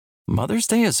Mother's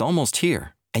Day is almost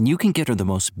here, and you can get her the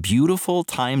most beautiful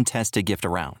time-tested gift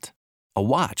around. A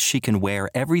watch she can wear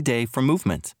every day from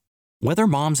Movement. Whether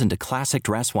mom's into classic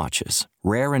dress watches,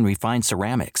 rare and refined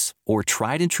ceramics, or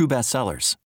tried and true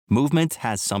bestsellers, Movement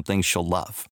has something she'll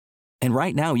love. And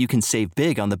right now you can save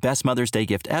big on the best Mother's Day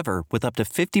gift ever with up to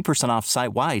 50% off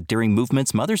site-wide during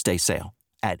Movement's Mother's Day sale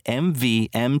at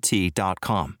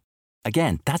MVMT.com.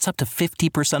 Again, that's up to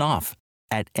 50% off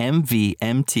at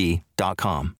MVMT.com.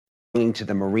 To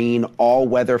the Marine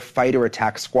All-Weather Fighter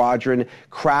Attack Squadron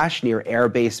crashed near Air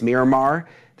Base Miramar.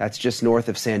 That's just north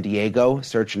of San Diego.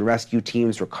 Search and rescue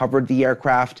teams recovered the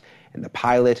aircraft, and the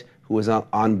pilot who was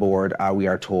on board, we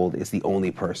are told, is the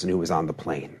only person who was on the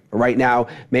plane. Right now,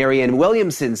 Marianne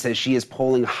Williamson says she is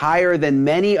polling higher than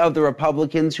many of the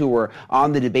Republicans who were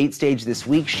on the debate stage this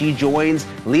week. She joins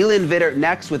Leland Vittert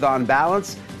next with On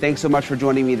Balance. Thanks so much for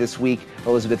joining me this week.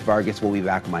 Elizabeth Vargas will be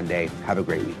back Monday. Have a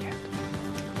great weekend.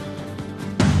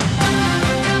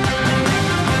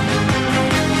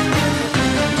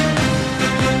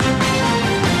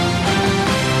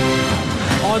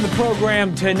 On the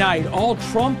program tonight, all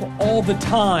Trump all the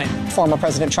time. Former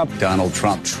President Trump. Donald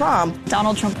Trump.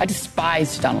 Donald Trump. I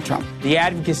despise Donald Trump. The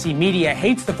advocacy media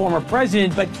hates the former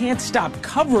president, but can't stop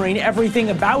covering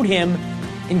everything about him,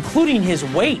 including his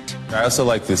weight. I also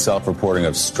like the self-reporting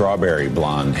of strawberry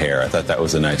blonde hair. I thought that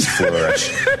was a nice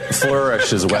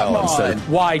flourish as well.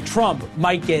 Why Trump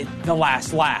might get the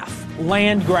last laugh.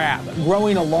 Land grab,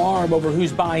 growing alarm over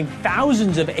who's buying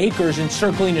thousands of acres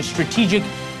encircling a strategic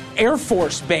Air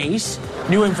Force base.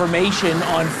 New information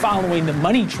on following the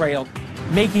money trail,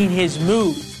 making his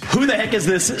move. Who the heck is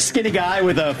this skinny guy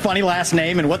with a funny last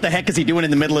name, and what the heck is he doing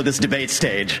in the middle of this debate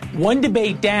stage? One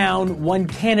debate down, one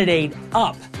candidate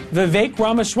up. Vivek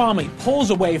Ramaswamy pulls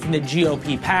away from the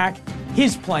GOP pack,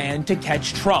 his plan to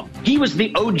catch Trump. He was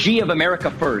the OG of America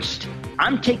First.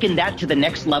 I'm taking that to the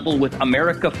next level with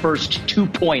America First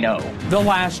 2.0. The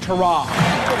last hurrah.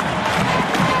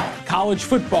 College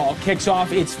football kicks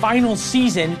off its final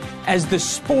season as the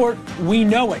sport we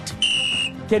know it.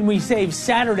 Can we save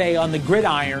Saturday on the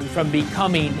gridiron from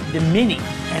becoming the mini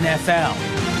NFL?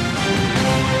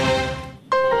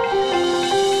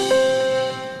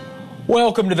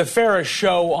 Welcome to the Ferris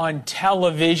Show on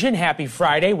television. Happy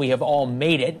Friday. We have all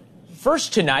made it.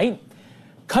 First tonight,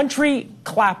 country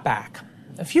clapback.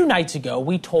 A few nights ago,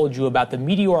 we told you about the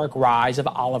meteoric rise of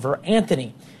Oliver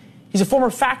Anthony. He's a former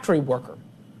factory worker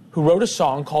who wrote a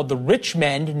song called The Rich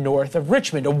Men North of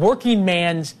Richmond, a working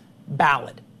man's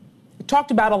ballad. It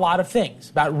talked about a lot of things,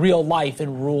 about real life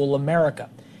in rural America.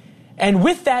 And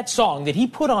with that song that he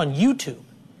put on YouTube,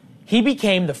 he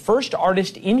became the first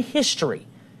artist in history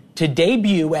to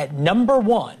debut at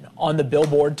 #1 on the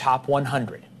Billboard Top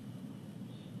 100.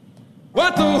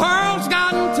 What the world's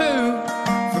gotten to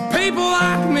for people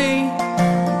like me,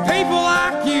 people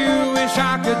like you, wish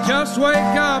I could just wake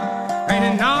up and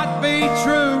it not be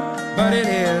true, but it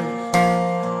is.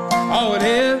 Oh, it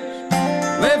is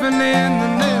living in the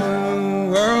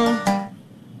new world.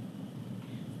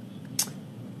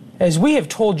 As we have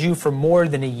told you for more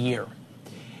than a year,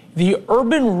 the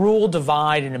urban-rural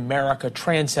divide in America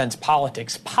transcends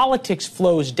politics. Politics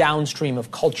flows downstream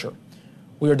of culture.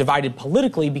 We are divided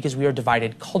politically because we are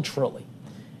divided culturally.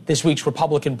 This week's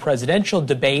Republican presidential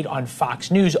debate on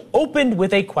Fox News opened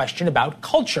with a question about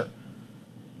culture.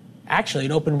 Actually,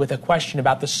 it opened with a question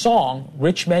about the song,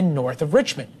 Rich Men North of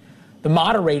Richmond. The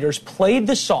moderators played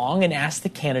the song and asked the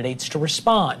candidates to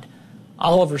respond.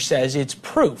 Oliver says it's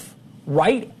proof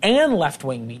right and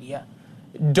left-wing media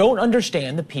don't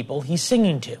understand the people he's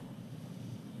singing to.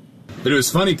 But it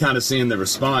was funny kind of seeing the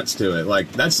response to it.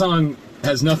 Like, that song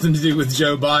has nothing to do with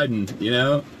Joe Biden, you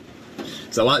know?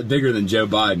 It's a lot bigger than Joe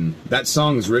Biden. That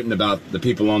song's written about the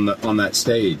people on that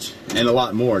stage, and a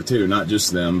lot more too, not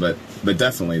just them, but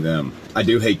definitely them. I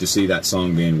do hate to see that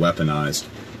song being weaponized.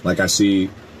 Like, I see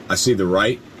the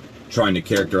right trying to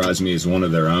characterize me as one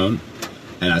of their own,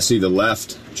 and I see the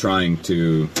left trying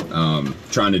to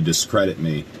discredit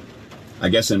me, I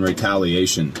guess in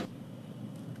retaliation.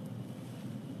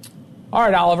 All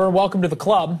right, Oliver, welcome to the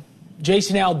club.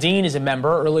 Jason Aldean is a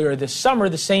member. Earlier this summer,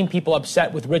 the same people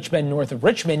upset with Rich Men North of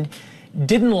Richmond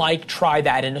didn't like Try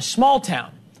That in a Small Town,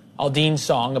 Aldean's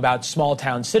song about small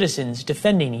town citizens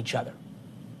defending each other.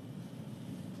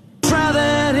 Try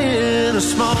that in a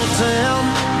small town,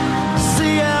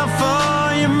 see how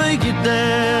far you make it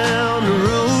down the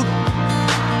road.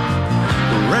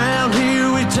 Around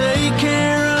here we take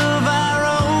care of our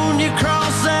own. You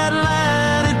cross that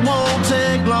line, it won't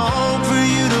take long for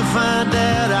you to find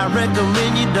out. I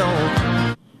recommend you don't.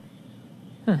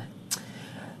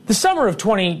 The The summer of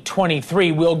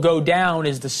 2023 will go down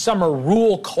as the summer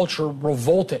rule culture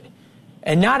revolted,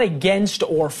 and not against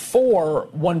or for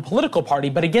one political party,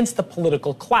 but against the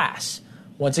political class.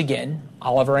 Once again,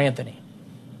 Oliver Anthony.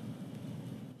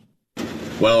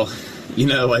 Well, you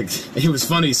know, like, it was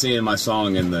funny seeing my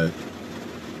song in the...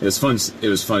 It was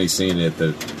funny seeing it at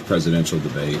the presidential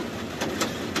debate.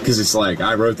 Because it's like,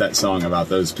 I wrote that song about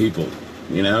those people,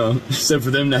 you know? So for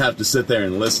them to have to sit there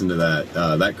and listen to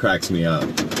that cracks me up.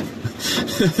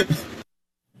 I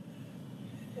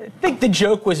think the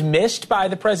joke was missed by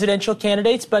the presidential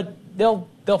candidates, but they'll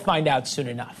find out soon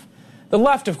enough. The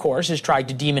left, of course, has tried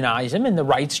to demonize him, and the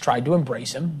right's tried to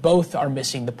embrace him. Both are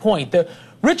missing the point. The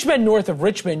rich men north of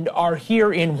Richmond are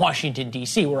here in Washington,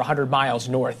 D.C. We're 100 miles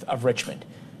north of Richmond.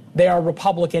 They are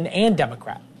Republican and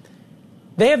Democrat.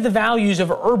 They have the values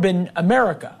of urban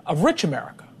America, of rich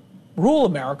America. Rural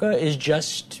America is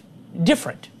just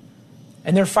different,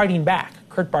 and they're fighting back.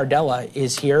 Kurt Bardella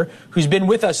is here, who's been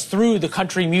with us through the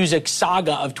country music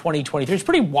saga of 2023. It's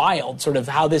pretty wild, sort of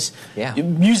how this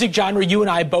music genre you and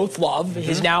I both love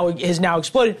has now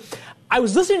exploded. I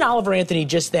was listening to Oliver Anthony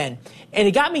just then, and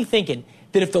it got me thinking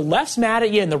that if the left's mad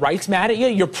at you and the right's mad at you,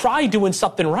 you're probably doing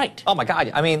something right. Oh, my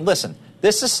God. I mean, listen,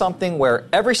 this is something where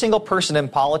every single person in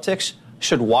politics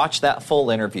should watch that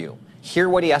full interview. Hear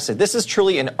what he has to say. This is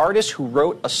truly an artist who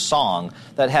wrote a song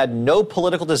that had no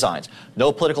political designs,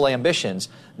 no political ambitions,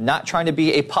 not trying to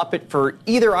be a puppet for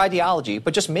either ideology,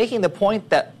 but just making the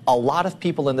point that a lot of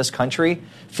people in this country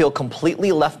feel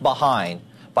completely left behind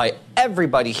by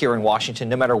everybody here in Washington,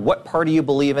 no matter what party you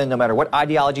believe in, no matter what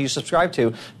ideology you subscribe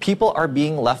to. People are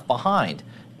being left behind.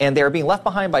 And they're being left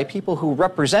behind by people who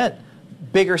represent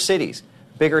bigger cities,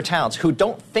 bigger towns, who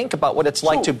don't think about what it's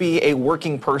like to be a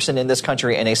working person in this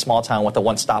country in a small town with a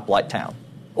one-stoplight town.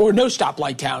 Or no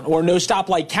stoplight town, or no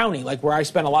stoplight county, like where I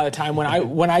spent a lot of time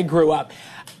when I grew up.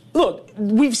 Look,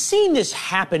 we've seen this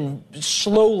happen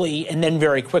slowly and then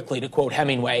very quickly, to quote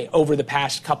Hemingway, over the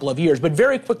past couple of years. But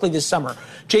very quickly this summer,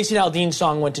 Jason Aldean's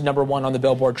song went to #1 on the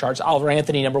Billboard charts. Oliver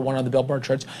Anthony, #1 on the Billboard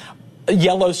charts.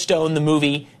 Yellowstone, the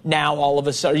movie, now all of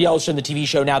a sudden, Yellowstone, the TV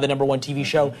show, now the #1 TV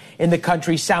show in the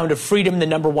country. Sound of Freedom, the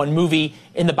 #1 movie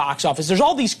in the box office. There's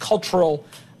all these cultural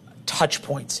touch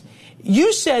points.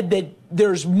 You said that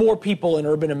there's more people in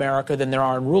urban America than there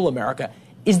are in rural America.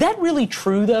 Is that really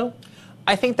true, though?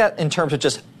 I think that in terms of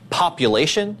just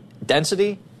population,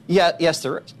 density, yes,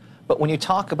 there is. But when you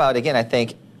talk about, again, I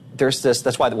think there's this,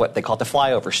 that's why what they call it the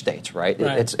flyover states, right?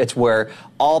 It's where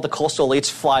all the coastal elites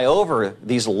fly over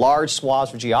these large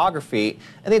swaths of geography,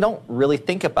 and they don't really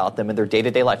think about them in their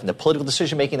day-to-day life and the political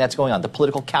decision-making that's going on, the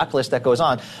political calculus that goes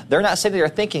on. They're not sitting there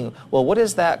thinking, well, what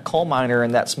is that coal miner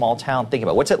in that small town thinking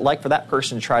about? What's it like for that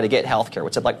person to try to get health care?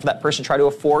 What's it like for that person to try to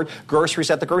afford groceries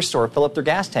at the grocery store, fill up their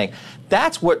gas tank?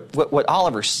 That's what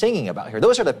Oliver's singing about here.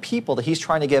 Those are the people that he's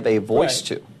trying to give a voice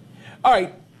to. All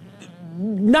right.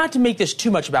 Not to make this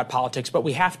too much about politics, but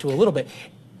we have to a little bit.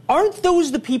 Aren't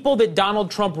those the people that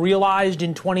Donald Trump realized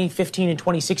in 2015 and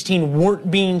 2016 weren't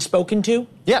being spoken to?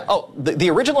 Yeah. Oh, the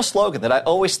original slogan that I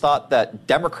always thought that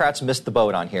Democrats missed the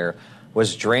boat on here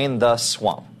was "Drain the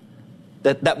Swamp."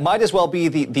 That might as well be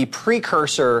the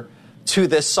precursor to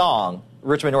this song,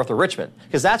 Richmond North of Richmond,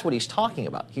 because that's what he's talking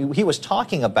about. He was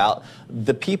talking about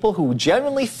the people who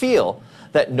genuinely feel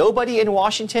that nobody in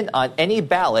Washington on any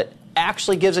ballot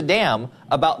actually gives a damn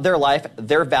about their life,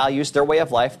 their values, their way of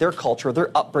life, their culture,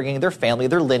 their upbringing, their family,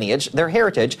 their lineage, their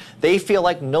heritage. They feel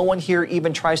like no one here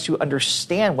even tries to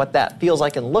understand what that feels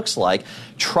like and looks like.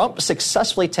 Trump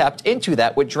successfully tapped into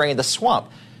that with Drain the Swamp.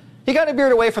 He got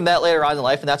veered away from that later on in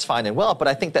life, and that's fine and well, but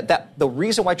I think that the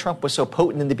reason why Trump was so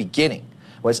potent in the beginning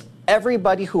was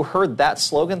everybody who heard that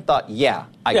slogan thought, I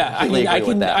completely agree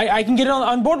with that. I can get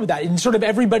on board with that. And sort of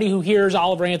everybody who hears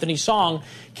Oliver Anthony's song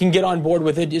can get on board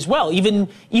with it as well,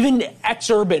 even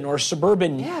ex-urban or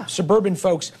suburban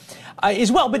folks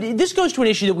as well. But this goes to an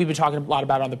issue that we've been talking a lot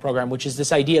about on the program, which is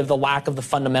this idea of the lack of the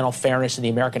fundamental fairness in the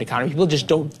American economy. People just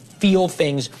don't feel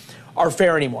things are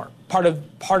fair anymore. Part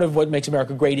of what makes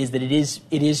America great is that it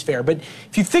is fair. But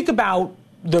if you think about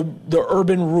the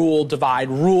urban-rural divide,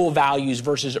 rural values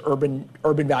versus urban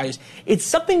values, it's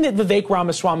something that Vivek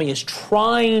Ramaswamy is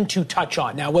trying to touch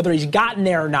on. Now, whether he's gotten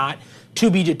there or not,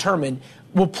 to be determined.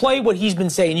 We'll play what he's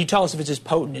been saying. You tell us if it's as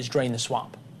potent as Drain the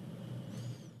Swamp.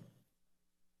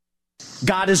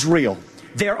 God is real.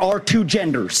 There are two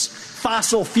genders.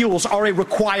 Fossil fuels are a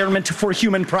requirement for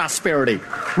human prosperity.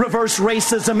 Reverse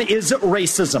racism is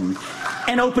racism.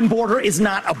 An open border is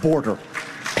not a border.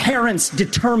 Parents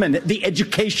determine the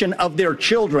education of their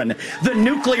children. The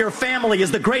nuclear family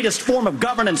is the greatest form of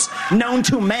governance known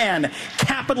to man.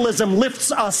 Capitalism capitalism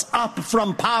lifts us up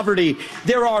from poverty.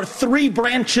 There are 3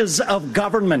 branches of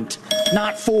government,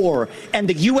 not 4. And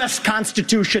the U.S.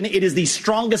 Constitution, it is the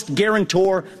strongest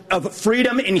guarantor of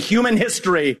freedom in human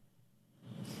history.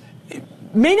 It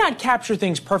may not capture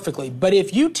things perfectly, but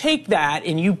if you take that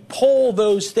and you poll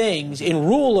those things in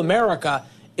rural America,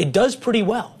 it does pretty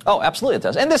well. Oh, absolutely it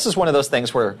does. And this is one of those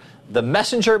things where the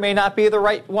messenger may not be the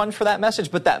right one for that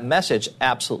message, but that message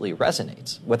absolutely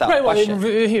resonates without question.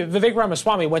 Well, Vivek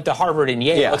Ramaswamy went to Harvard and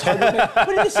Yale. Yeah.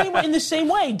 But in the same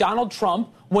way, Donald Trump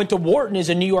went to Wharton as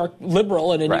a New York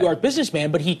liberal and a New York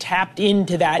businessman, but he tapped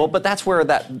into that. Well, but that's where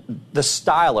the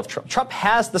style of Trump. Trump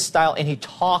has the style, and he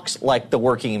talks like the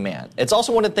working man. It's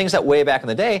also one of the things that way back in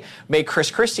the day made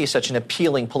Chris Christie such an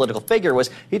appealing political figure was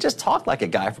he just talked like a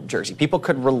guy from Jersey. People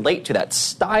could relate to that.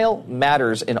 Style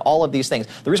matters in all of these things.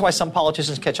 The reason why some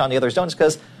politicians catch on, the others don't, is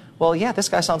because, well, yeah, this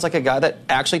guy sounds like a guy that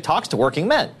actually talks to working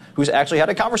men, who's actually had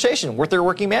a conversation with their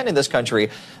working man in this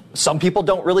country. Some people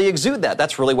don't really exude that.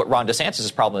 That's really what Ron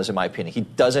DeSantis' problem is, in my opinion. He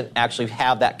doesn't actually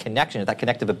have that connection, that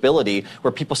connective ability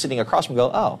where people sitting across from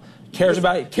go, oh, cares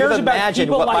about imagine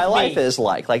people what like my me. life is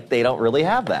like. Like, they don't really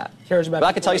have that. Cares about but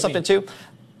I can tell you something, too.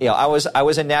 You know, I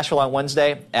was in Nashville on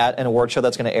Wednesday at an award show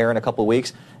that's going to air in a couple of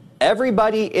weeks.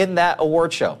 Everybody in that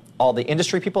award show, all the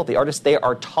industry people, the artists, they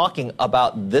are talking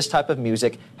about this type of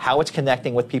music, how it's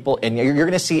connecting with people, and you're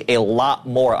going to see a lot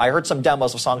more. I heard some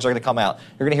demos of songs that are going to come out.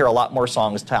 You're going to hear a lot more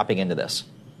songs tapping into this.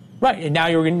 Right, and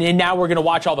now we're going to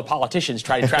watch all the politicians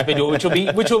try to trap into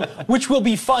it, which will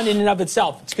be fun in and of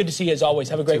itself. It's good to see you as always.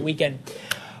 Have a great weekend.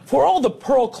 For all the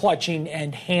pearl clutching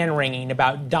and hand wringing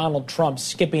about Donald Trump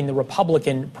skipping the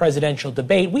Republican presidential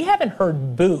debate, we haven't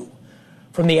heard boo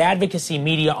from the advocacy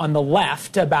media on the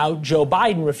left about Joe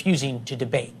Biden refusing to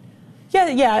debate.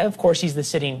 Yeah, of course, he's the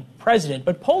sitting president,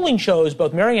 but polling shows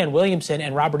both Marianne Williamson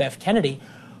and Robert F. Kennedy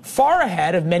far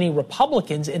ahead of many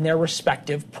Republicans in their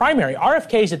respective primary.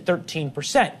 RFK is at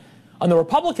 13%. On the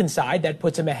Republican side, that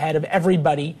puts him ahead of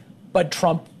everybody but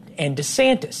Trump and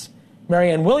DeSantis.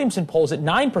 Marianne Williamson polls at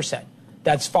 9%.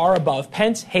 That's far above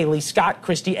Pence, Haley, Scott,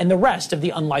 Christie, and the rest of the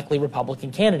unlikely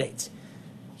Republican candidates.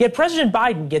 Yet President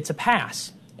Biden gets a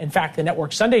pass. In fact, the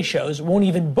network Sunday shows won't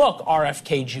even book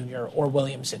RFK Jr. or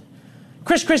Williamson.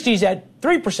 Chris Christie's at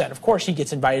 3%. Of course, he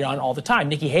gets invited on all the time.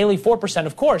 Nikki Haley, 4%,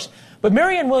 of course. But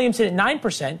Marianne Williamson at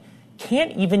 9%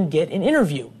 can't even get an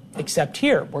interview, except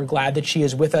here. We're glad that she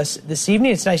is with us this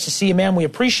evening. It's nice to see you, ma'am. We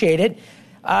appreciate it.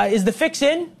 Is the fix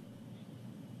in?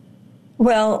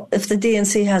 Well, if the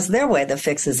DNC has their way, the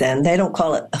fix is in. They don't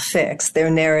call it a fix. Their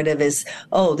narrative is,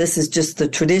 oh, this is just the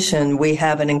tradition. We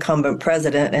have an incumbent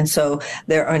president, and so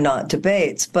there are not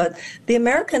debates. But the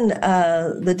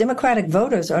the Democratic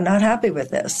voters are not happy with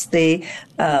this. The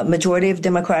majority of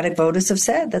Democratic voters have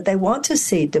said that they want to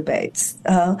see debates,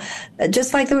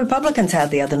 just like the Republicans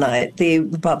had the other night. The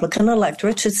Republican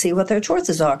electorate should see what their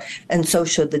choices are, and so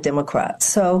should the Democrats.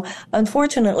 So,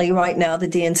 unfortunately, right now, the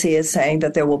DNC is saying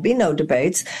that there will be no debates,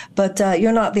 but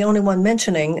you're not the only one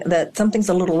mentioning that something's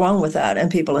a little wrong with that, and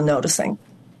people are noticing.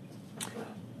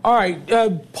 All right,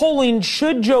 polling,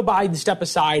 should Joe Biden step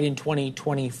aside in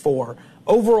 2024?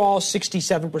 Overall,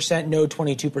 67%, no,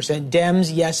 22%.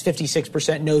 Dems, yes,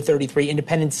 56%, no, 33%.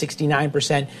 Independents,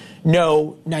 69%,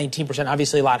 no, 19%.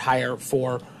 Obviously a lot higher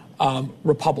for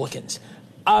Republicans.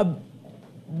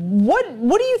 What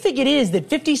do you think it is that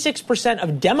 56%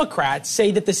 of Democrats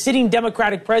say that the sitting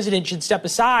Democratic president should step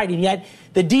aside, and yet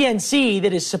the DNC,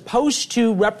 that is supposed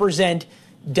to represent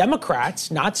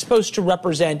Democrats, not supposed to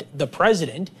represent the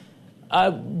president,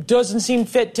 doesn't seem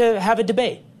fit to have a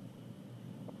debate?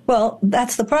 Well,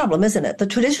 that's the problem, isn't it? The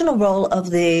traditional role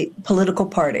of the political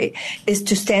party is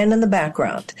to stand in the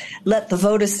background, let the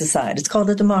voters decide. It's called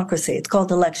a democracy. It's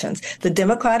called elections. The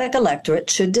Democratic electorate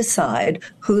should decide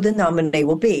who the nominee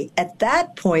will be. At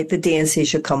that point, the DNC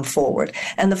should come forward.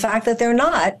 And the fact that they're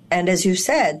not, and as you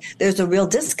said, there's a real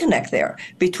disconnect there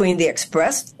between the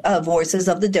expressed voices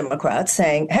of the Democrats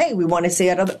saying, hey, we want to see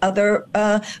other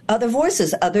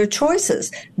voices, other choices.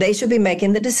 They should be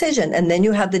making the decision. And then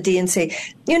you have the DNC.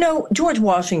 You know, George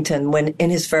Washington, when in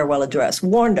his farewell address,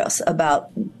 warned us about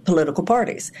political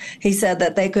parties. He said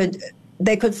that they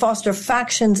could foster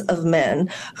factions of men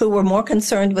who were more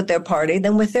concerned with their party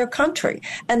than with their country.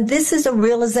 And this is a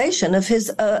realization of his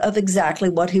of exactly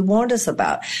what he warned us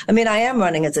about. I mean, I am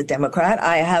running as a Democrat.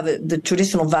 I have the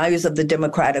traditional values of the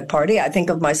Democratic Party. I think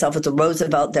of myself as a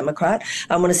Roosevelt Democrat.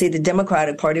 I want to see the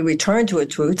Democratic Party return to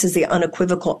its roots as the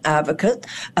unequivocal advocate,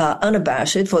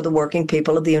 unabashed for the working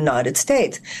people of the United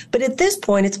States. But at this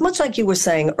point, it's much like you were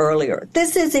saying earlier.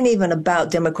 This isn't even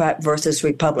about Democrat versus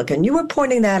Republican. You were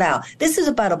pointing that out. This This is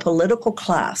about a political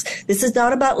class. This is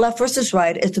not about left versus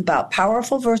right. It's about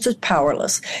powerful versus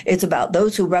powerless. It's about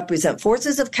those who represent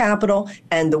forces of capital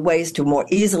and the ways to more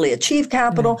easily achieve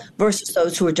capital versus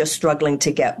those who are just struggling to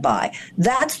get by.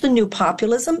 That's the new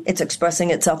populism. It's expressing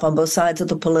itself on both sides of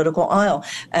the political aisle.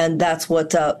 And that's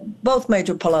what both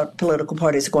major political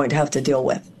parties are going to have to deal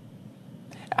with.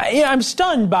 I'm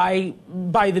stunned by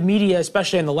the media,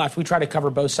 especially on the left. We try to cover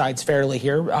both sides fairly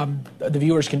here. The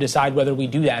viewers can decide whether we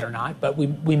do that or not, but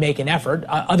we make an effort.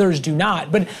 Others do not.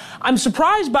 But I'm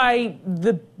surprised by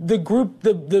the group,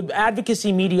 the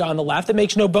advocacy media on the left that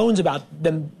makes no bones about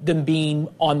them being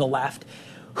on the left,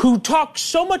 who talk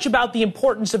so much about the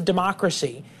importance of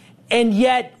democracy and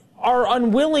yet are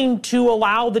unwilling to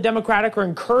allow the democratic or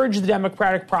encourage the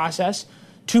democratic process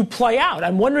to play out.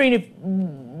 I'm wondering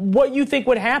what you think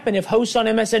would happen if hosts on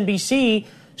MSNBC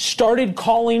started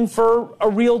calling for a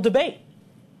real debate.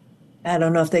 I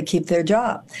don't know if they keep their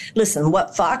job. Listen,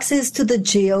 what Fox is to the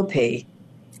GOP,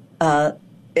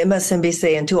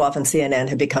 MSNBC and too often CNN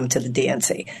have become to the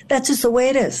DNC. That's just the way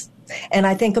it is. And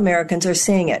I think Americans are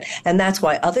seeing it. And that's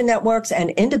why other networks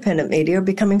and independent media are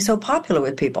becoming so popular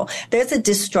with people. There's a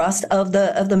distrust of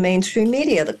the mainstream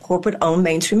media, the corporate-owned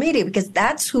mainstream media, because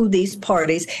that's who these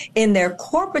parties in their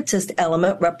corporatist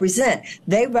element represent.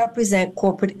 They represent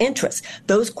corporate interests.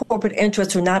 Those corporate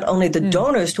interests are not only the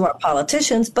donors to our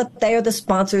politicians, but they are the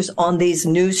sponsors on these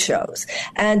news shows.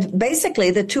 And basically,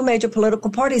 the two major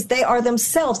political parties, they are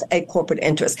themselves a corporate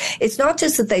interest. It's not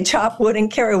just that they chop wood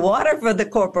and carry water for the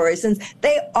corporations.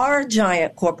 They are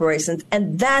giant corporations,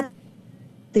 and that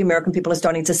the American people are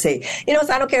starting to see. You know,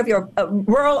 so I don't care if you're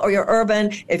rural or you're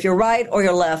urban, if you're right or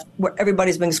you're left, where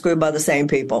everybody's being screwed by the same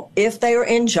people. If they are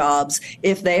in jobs,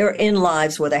 if they are in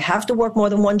lives where they have to work more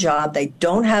than one job, they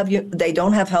don't have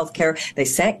health care, they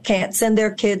can't send their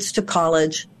kids to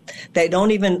college. They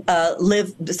don't even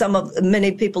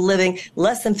many people living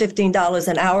less than $15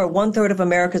 an hour. 1/3 of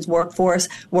America's workforce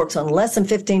works on less than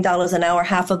 $15 an hour.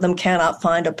 Half of them cannot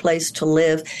find a place to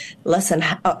live. Less than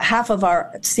half of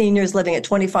our seniors living at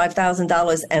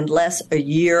 $25,000 and less a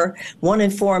year. 1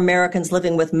 in 4 Americans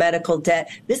living with medical debt.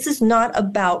 This is not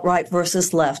about right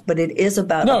versus left, but it is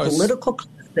about a political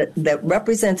class that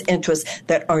represents interests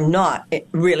that are not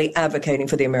really advocating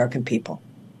for the American people.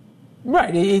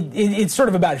 Right. It's sort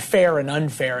of about fair and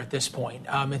unfair at this point.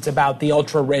 It's about the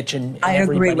ultra rich and I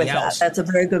agree with else. That. That's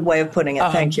a very good way of putting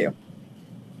it. Thank you.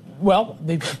 Well,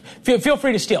 feel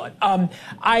free to steal it.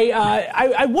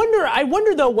 I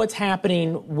wonder though what's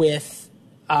happening with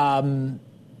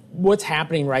what's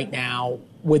happening right now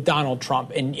with Donald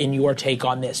Trump and your take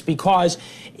on this, because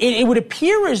it would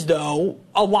appear as though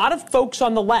a lot of folks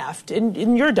on the left,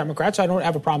 and you're a Democrat, so I don't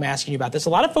have a problem asking you about this, a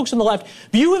lot of folks on the left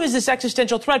view him as this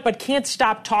existential threat but can't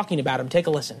stop talking about him. Take a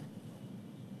listen.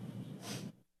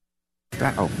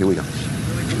 Here we go. It's a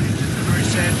very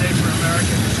sad day for America.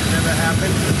 This has never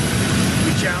happened.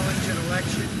 We challenge an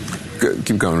election.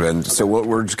 Keep going, Ben. So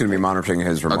we're just going to be monitoring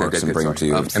his remarks and bring them to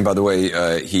you. And by the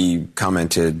way, he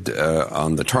commented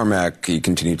on the tarmac. He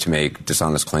continued to make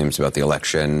dishonest claims about the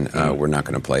election. We're not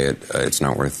going to play it. It's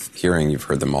not worth hearing. You've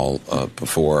heard them all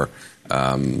before.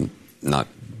 Not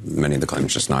many of the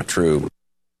claims just not true.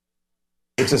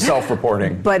 It's a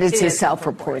self-reporting. But it's his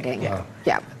self-reporting.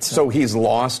 Yeah. So he's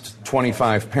lost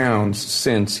 25 pounds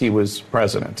since he was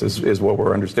president, is what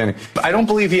we're understanding. I don't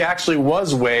believe he actually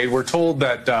was weighed. We're told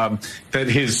that that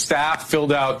his staff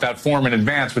filled out that form in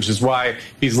advance, which is why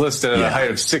he's listed at a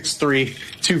height of 6'3",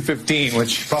 215,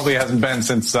 which probably hasn't been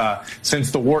since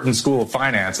the Wharton School of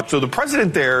Finance. So the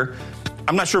president there,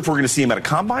 I'm not sure if we're going to see him at a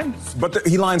combine, but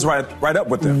he lines right up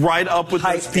with them. Right up with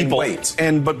those people.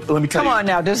 But let me tell you. Come on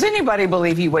now. Does anybody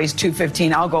believe he weighs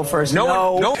 215? I'll go first.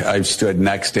 No. I've stood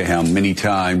next to him many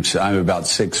times. I'm about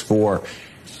 6'4".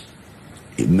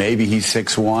 Maybe he's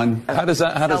 6'1". How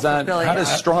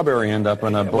does Strawberry end up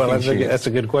on a booking sheet? That's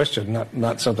a good question.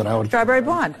 Not something I would. Strawberry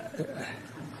blonde.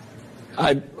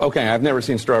 I've never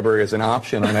seen Strawberry as an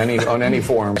option on any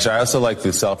forum. I also like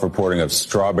the self-reporting of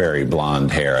strawberry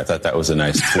blonde hair. I thought that was a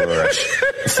nice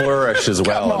flourish as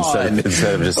well,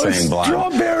 instead of just saying blonde.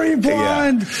 Strawberry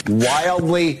blonde.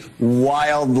 Yeah.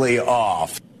 Wildly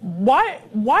off. Why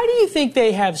do you think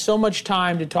they have so much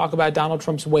time to talk about Donald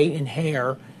Trump's weight and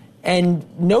hair and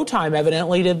no time,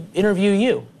 evidently, to interview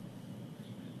you?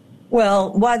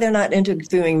 Well, why they're not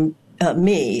interviewing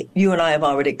me, you and I have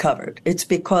already covered. It's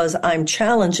because I'm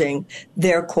challenging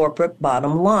their corporate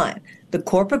bottom line. The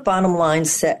corporate bottom line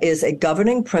is a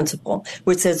governing principle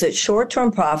which says that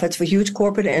short-term profits for huge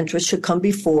corporate interests should come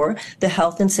before the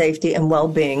health and safety and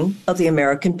well-being of the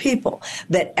American people,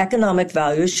 that economic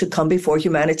values should come before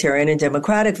humanitarian and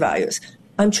democratic values.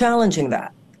 I'm challenging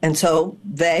that. And so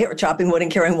they are chopping wood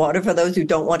and carrying water for those who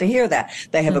don't want to hear that.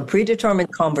 They have a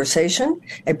predetermined conversation,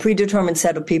 a predetermined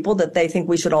set of people that they think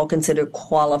we should all consider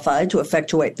qualified to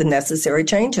effectuate the necessary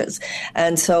changes.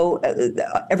 And so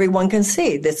everyone can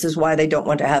see this is why they don't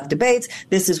want to have debates.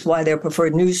 This is why their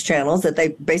preferred news channels that they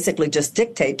basically just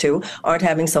dictate to aren't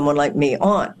having someone like me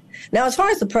on. Now, as far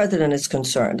as the president is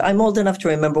concerned, I'm old enough to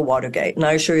remember Watergate, and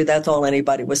I assure you that's all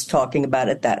anybody was talking about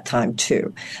at that time,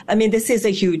 too. I mean, this is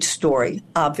a huge story,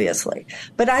 obviously.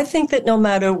 But I think that no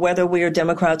matter whether we are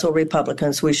Democrats or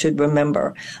Republicans, we should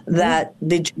remember that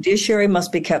the judiciary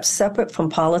must be kept separate from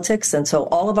politics. And so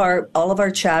all of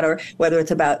our chatter, whether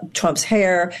it's about Trump's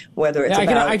hair, whether it's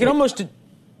about... I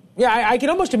can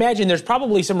almost imagine there's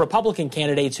probably some Republican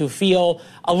candidates who feel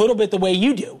a little bit the way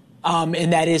you do.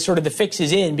 And that is sort of the fix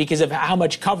is in because of how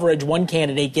much coverage one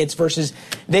candidate gets versus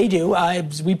they do.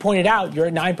 As we pointed out, you're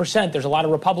at 9%. There's a lot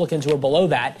of Republicans who are below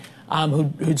that,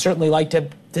 who'd certainly like to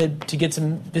get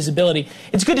some visibility.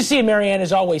 It's good to see you, Marianne,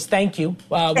 as always. Thank you.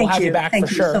 We'll have you back for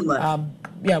sure. So much.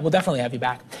 Yeah, we'll definitely have you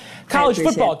back. College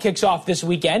football kicks off this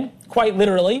weekend, quite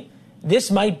literally.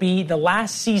 This might be the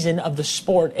last season of the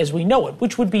sport as we know it,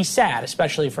 which would be sad,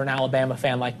 especially for an Alabama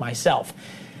fan like myself.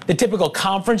 The typical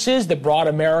conferences that brought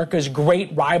America's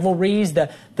great rivalries, the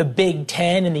Big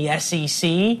Ten and the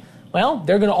SEC, well,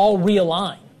 they're going to all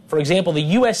realign. For example, the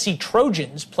USC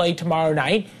Trojans play tomorrow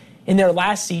night in their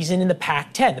last season in the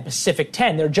Pac-10, the Pacific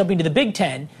 10. They're jumping to the Big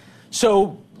Ten.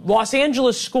 So Los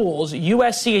Angeles schools,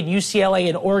 USC and UCLA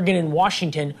and Oregon and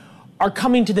Washington, are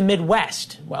coming to the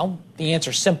Midwest. Well, the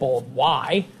answer's simple.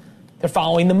 Why? They're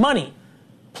following the money.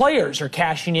 Players are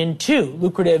cashing in, too.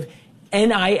 Lucrative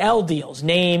NIL deals,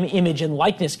 name, image, and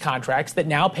likeness contracts that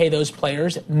now pay those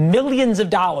players millions of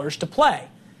dollars to play.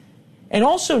 And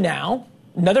also now,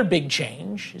 another big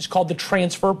change is called the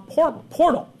transfer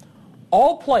portal.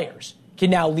 All players can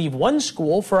now leave one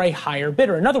school for a higher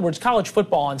bidder. In other words, college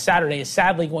football on Saturday is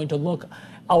sadly going to look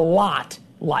a lot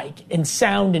like and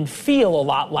sound and feel a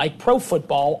lot like pro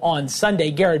football on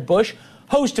Sunday. Garrett Bush,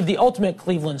 host of the Ultimate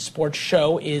Cleveland Sports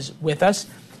Show, is with us.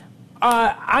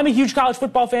 I'm a huge college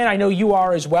football fan. I know you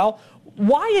are as well.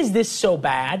 Why is this so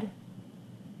bad?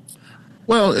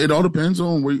 Well, it all depends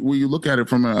on where you look at it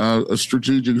from a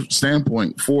strategic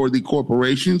standpoint. For the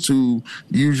corporations who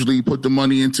usually put the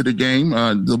money into the game,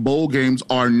 the bowl games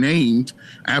are named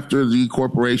after the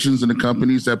corporations and the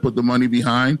companies that put the money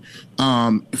behind.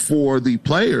 For the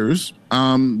players,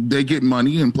 they get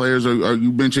money, and players are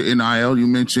you mentioned NIL, you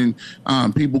mentioned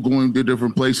people going to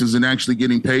different places and actually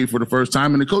getting paid for the first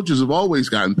time, and the coaches have always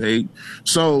gotten paid.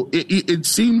 So it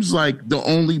seems like the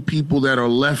only people that are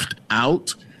left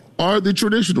out are the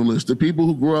traditionalists, the people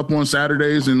who grew up on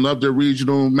Saturdays and love their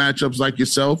regional matchups like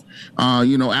yourself.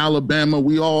 Alabama,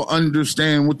 we all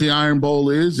understand what the Iron Bowl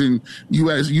is, and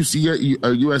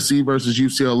USC versus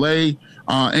UCLA,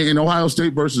 and Ohio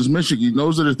State versus Michigan.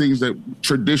 Those are the things that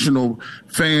traditional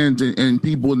fans and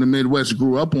people in the Midwest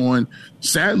grew up on.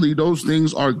 Sadly, those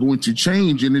things are going to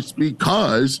change, and it's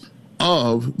because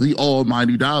of the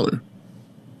almighty dollar.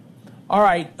 All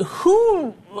right.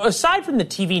 Who, aside from the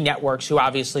TV networks, who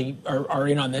obviously are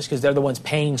in on this because they're the ones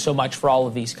paying so much for all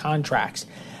of these contracts,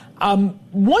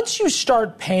 once you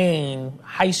start paying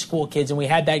high school kids, and we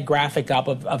had that graphic up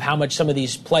of how much some of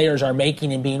these players are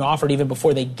making and being offered even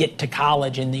before they get to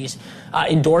college in these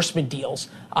endorsement deals,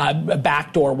 a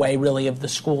backdoor way, really, of the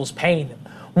schools paying them.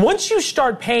 Once you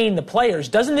start paying the players,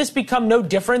 doesn't this become no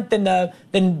different than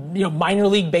minor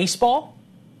league baseball?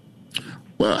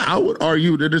 Well, I would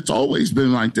argue that it's always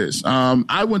been like this.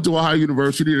 I went to Ohio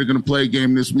University. They're going to play a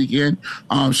game this weekend.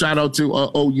 Shout out to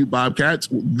OU Bobcats.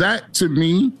 That, to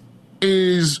me,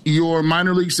 is your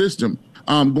minor league system.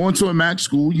 Going to a MAC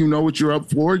school, you know what you're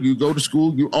up for. You go to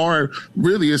school, you are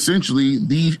really essentially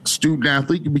the student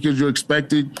athlete because you're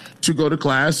expected to go to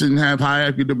class and have high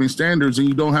academic standards, and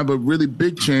you don't have a really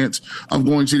big chance of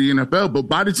going to the NFL. But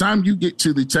by the time you get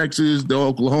to the Texas, the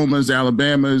Oklahomas,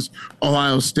 Alabamas,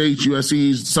 Ohio State,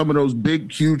 USC's, some of those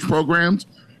big, huge programs,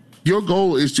 your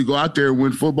goal is to go out there and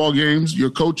win football games. Your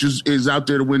coach is out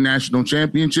there to win national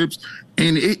championships.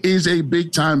 And it is a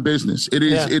big-time business. It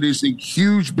is a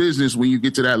huge business when you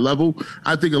get to that level.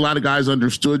 I think a lot of guys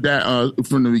understood that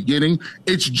from the beginning.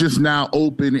 It's just now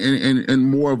open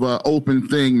and more of an open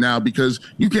thing now because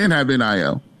you can't have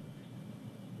NIL.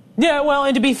 Yeah, well,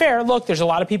 and to be fair, look, there's a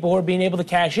lot of people who are being able to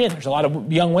cash in. There's a lot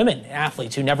of young women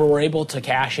athletes who never were able to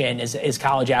cash in as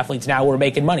college athletes now who are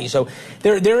making money. So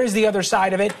there is the other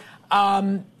side of it.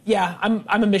 Yeah, I'm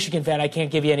a Michigan fan. I can't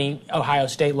give you any Ohio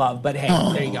State love, but hey,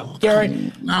 there you go, Garrett.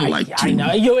 I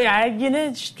know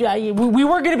we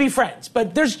were going to be friends,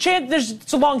 but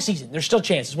it's a long season. There's still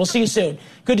chances. We'll see you soon.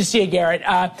 Good to see you, Garrett.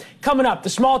 Coming up, the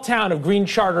small town of Green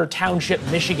Charter Township,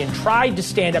 Michigan, tried to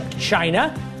stand up to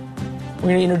China. We're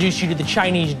going to introduce you to the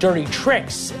Chinese dirty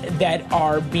tricks that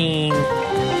are being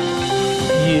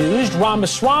used.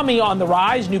 Ramaswamy on the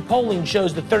rise. New polling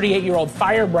shows the 38-year-old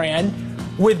firebrand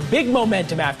with big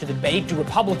momentum after the debate. Do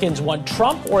Republicans want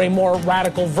Trump or a more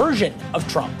radical version of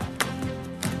Trump?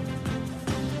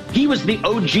 He was the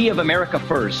OG of America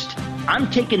First.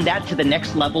 I'm taking that to the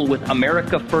next level with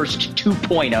America First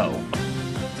 2.0.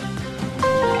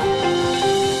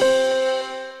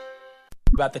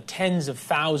 About the tens of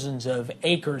thousands of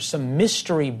acres some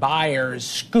mystery buyers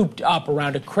scooped up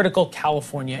around a critical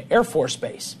California Air Force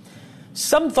base.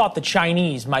 Some thought the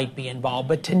Chinese might be involved,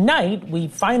 but tonight we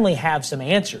finally have some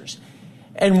answers.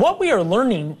 And what we are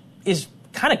learning is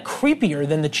kind of creepier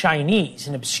than the Chinese.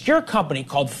 An obscure company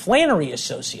called Flannery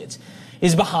Associates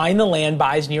is behind the land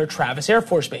buys near Travis Air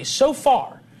Force Base. So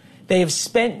far, they have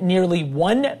spent nearly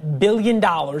 $1 billion in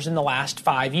the last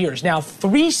 5 years. Now,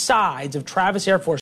 three sides of Travis Air Force